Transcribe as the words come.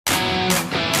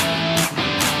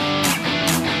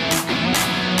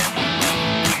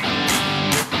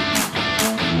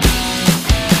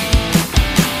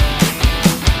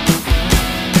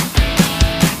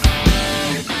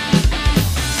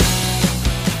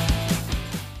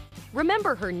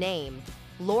Remember her name,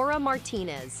 Laura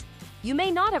Martinez. You may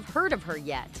not have heard of her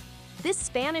yet. This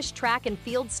Spanish track and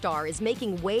field star is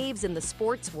making waves in the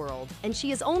sports world, and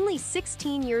she is only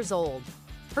 16 years old.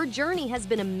 Her journey has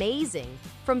been amazing,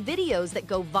 from videos that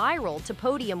go viral to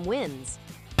podium wins.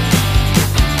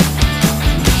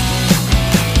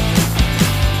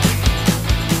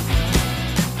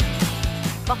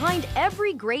 Behind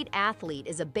every great athlete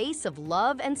is a base of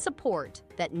love and support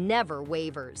that never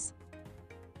wavers.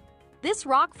 This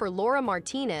rock for Laura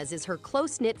Martinez is her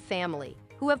close-knit family,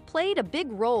 who have played a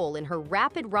big role in her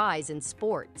rapid rise in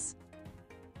sports.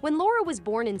 When Laura was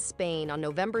born in Spain on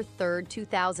November 3,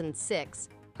 2006,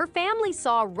 her family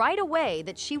saw right away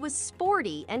that she was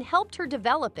sporty and helped her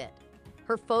develop it.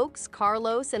 Her folks,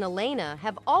 Carlos and Elena,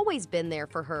 have always been there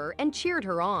for her and cheered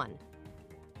her on.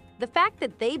 The fact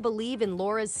that they believe in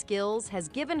Laura's skills has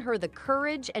given her the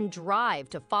courage and drive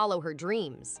to follow her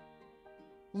dreams.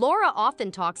 Laura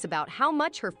often talks about how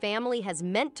much her family has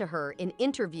meant to her in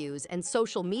interviews and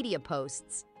social media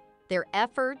posts. Their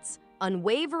efforts,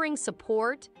 unwavering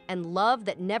support, and love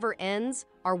that never ends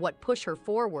are what push her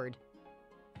forward.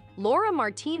 Laura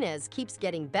Martinez keeps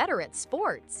getting better at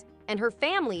sports, and her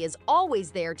family is always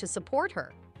there to support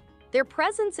her. Their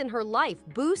presence in her life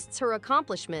boosts her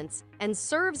accomplishments and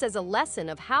serves as a lesson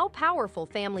of how powerful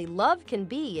family love can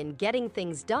be in getting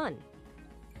things done.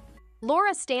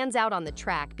 Laura stands out on the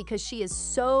track because she is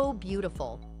so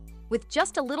beautiful. With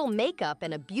just a little makeup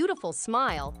and a beautiful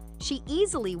smile, she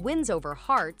easily wins over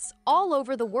hearts all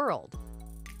over the world.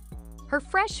 Her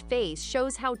fresh face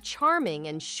shows how charming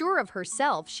and sure of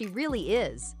herself she really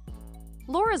is.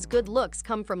 Laura's good looks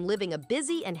come from living a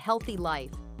busy and healthy life.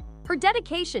 Her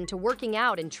dedication to working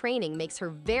out and training makes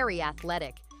her very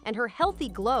athletic, and her healthy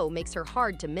glow makes her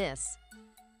hard to miss.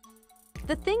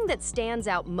 The thing that stands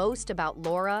out most about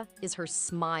Laura is her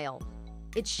smile.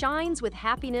 It shines with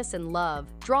happiness and love,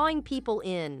 drawing people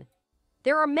in.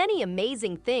 There are many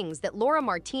amazing things that Laura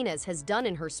Martinez has done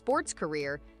in her sports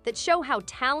career that show how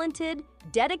talented,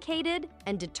 dedicated,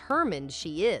 and determined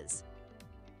she is.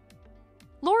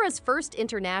 Laura's first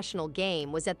international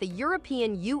game was at the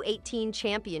European U18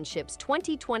 Championships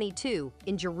 2022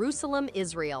 in Jerusalem,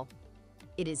 Israel.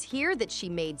 It is here that she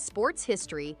made sports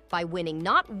history by winning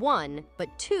not one, but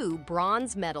 2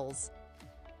 bronze medals.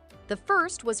 The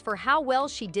first was for how well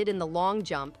she did in the long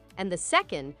jump, and the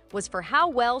second was for how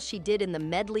well she did in the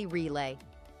medley relay.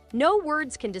 No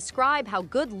words can describe how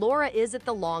good Laura is at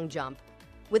the long jump.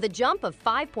 With a jump of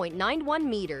 5.91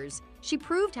 meters, she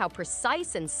proved how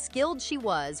precise and skilled she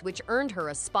was, which earned her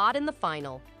a spot in the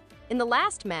final. In the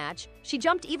last match, she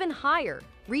jumped even higher,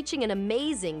 reaching an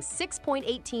amazing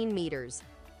 6.18 meters.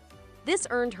 This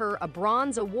earned her a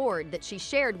bronze award that she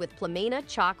shared with Plamena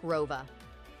Chakrova.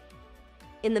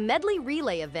 In the medley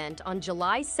relay event on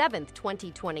July 7,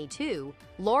 2022,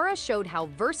 Laura showed how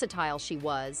versatile she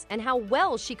was and how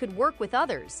well she could work with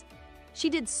others. She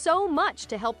did so much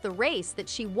to help the race that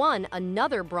she won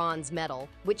another bronze medal,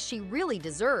 which she really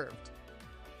deserved.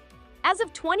 As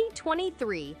of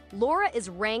 2023, Laura is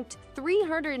ranked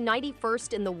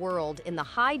 391st in the world in the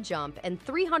high jump and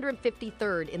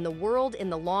 353rd in the world in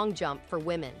the long jump for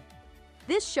women.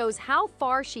 This shows how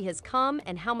far she has come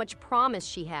and how much promise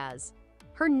she has.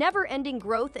 Her never-ending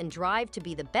growth and drive to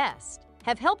be the best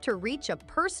have helped her reach a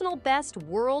personal best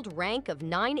world rank of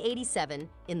 987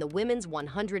 in the women's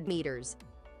 100 meters.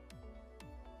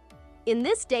 In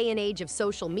this day and age of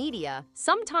social media,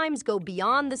 sometimes go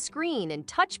beyond the screen and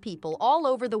touch people all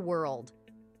over the world.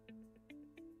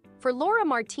 For Laura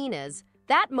Martinez,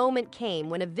 that moment came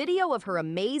when a video of her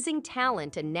amazing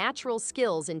talent and natural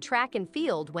skills in track and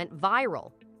field went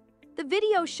viral. The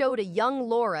video showed a young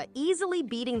Laura easily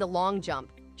beating the long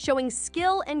jump, showing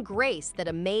skill and grace that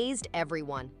amazed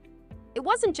everyone. It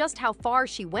wasn't just how far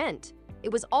she went,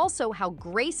 it was also how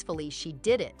gracefully she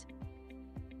did it.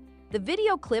 The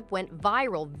video clip went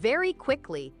viral very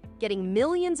quickly, getting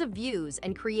millions of views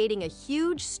and creating a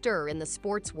huge stir in the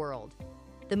sports world.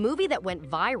 The movie that went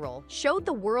viral showed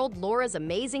the world Laura's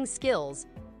amazing skills,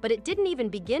 but it didn't even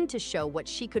begin to show what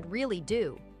she could really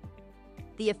do.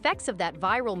 The effects of that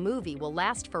viral movie will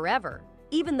last forever,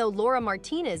 even though Laura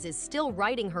Martinez is still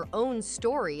writing her own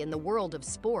story in the world of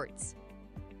sports.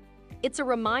 It's a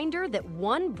reminder that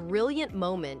one brilliant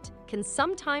moment can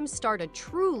sometimes start a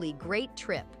truly great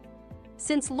trip.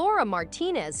 Since Laura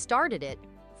Martinez started it,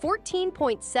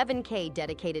 14.7K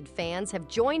dedicated fans have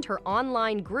joined her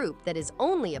online group that is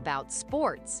only about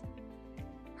sports.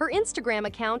 Her Instagram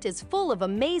account is full of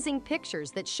amazing pictures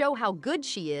that show how good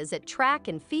she is at track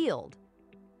and field.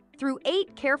 Through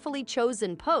 8 carefully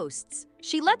chosen posts,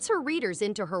 she lets her readers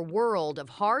into her world of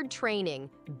hard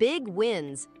training, big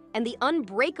wins, and the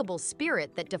unbreakable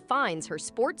spirit that defines her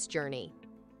sports journey.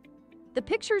 The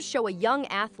pictures show a young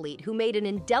athlete who made an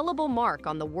indelible mark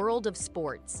on the world of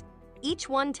sports. Each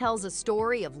one tells a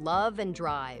story of love and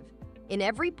drive. In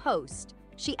every post,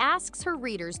 she asks her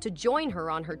readers to join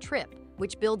her on her trip,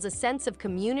 which builds a sense of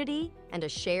community and a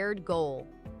shared goal.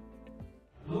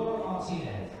 Laura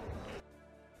Martinez.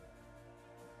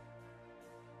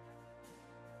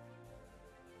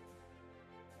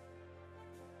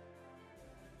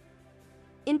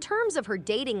 In terms of her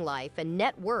dating life and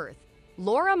net worth,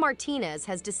 Laura Martinez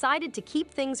has decided to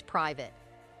keep things private.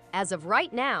 As of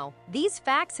right now, these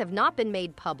facts have not been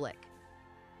made public.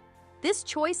 This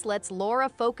choice lets Laura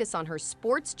focus on her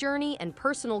sports journey and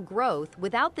personal growth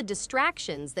without the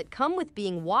distractions that come with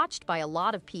being watched by a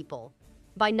lot of people.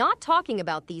 By not talking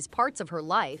about these parts of her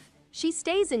life, she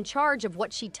stays in charge of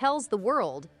what she tells the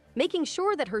world, making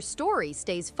sure that her story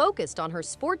stays focused on her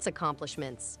sports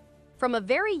accomplishments. From a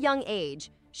very young age,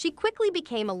 she quickly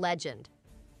became a legend.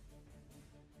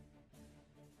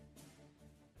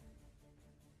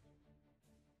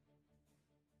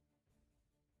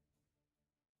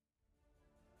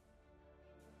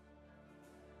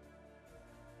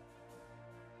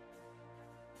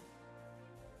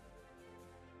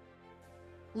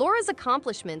 Laura's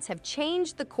accomplishments have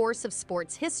changed the course of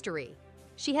sports history.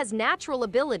 She has natural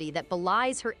ability that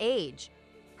belies her age.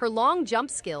 Her long jump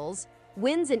skills,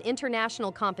 wins in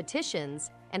international competitions,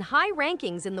 and high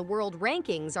rankings in the world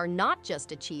rankings are not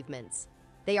just achievements.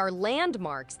 They are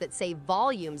landmarks that say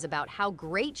volumes about how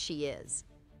great she is.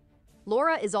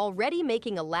 Laura is already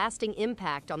making a lasting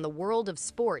impact on the world of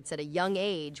sports at a young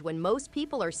age when most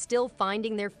people are still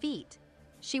finding their feet.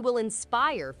 She will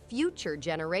inspire future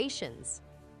generations.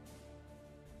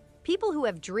 People who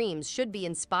have dreams should be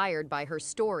inspired by her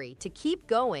story to keep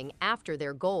going after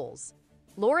their goals.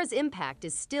 Laura's impact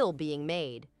is still being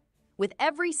made. With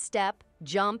every step,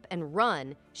 jump, and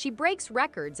run, she breaks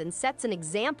records and sets an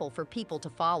example for people to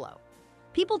follow.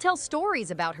 People tell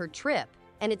stories about her trip,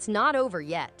 and it's not over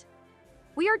yet.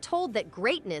 We are told that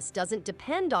greatness doesn't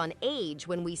depend on age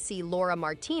when we see Laura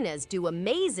Martinez do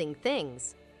amazing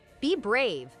things. Be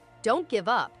brave, don't give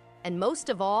up, and most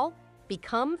of all,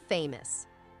 become famous.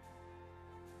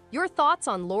 Your thoughts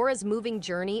on Laura's moving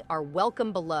journey are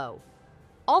welcome below.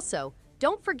 Also,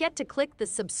 don't forget to click the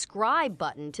subscribe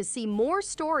button to see more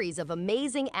stories of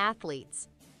amazing athletes.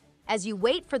 As you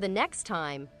wait for the next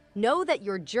time, know that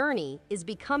your journey is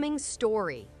becoming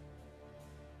story.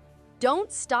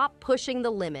 Don't stop pushing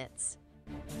the limits.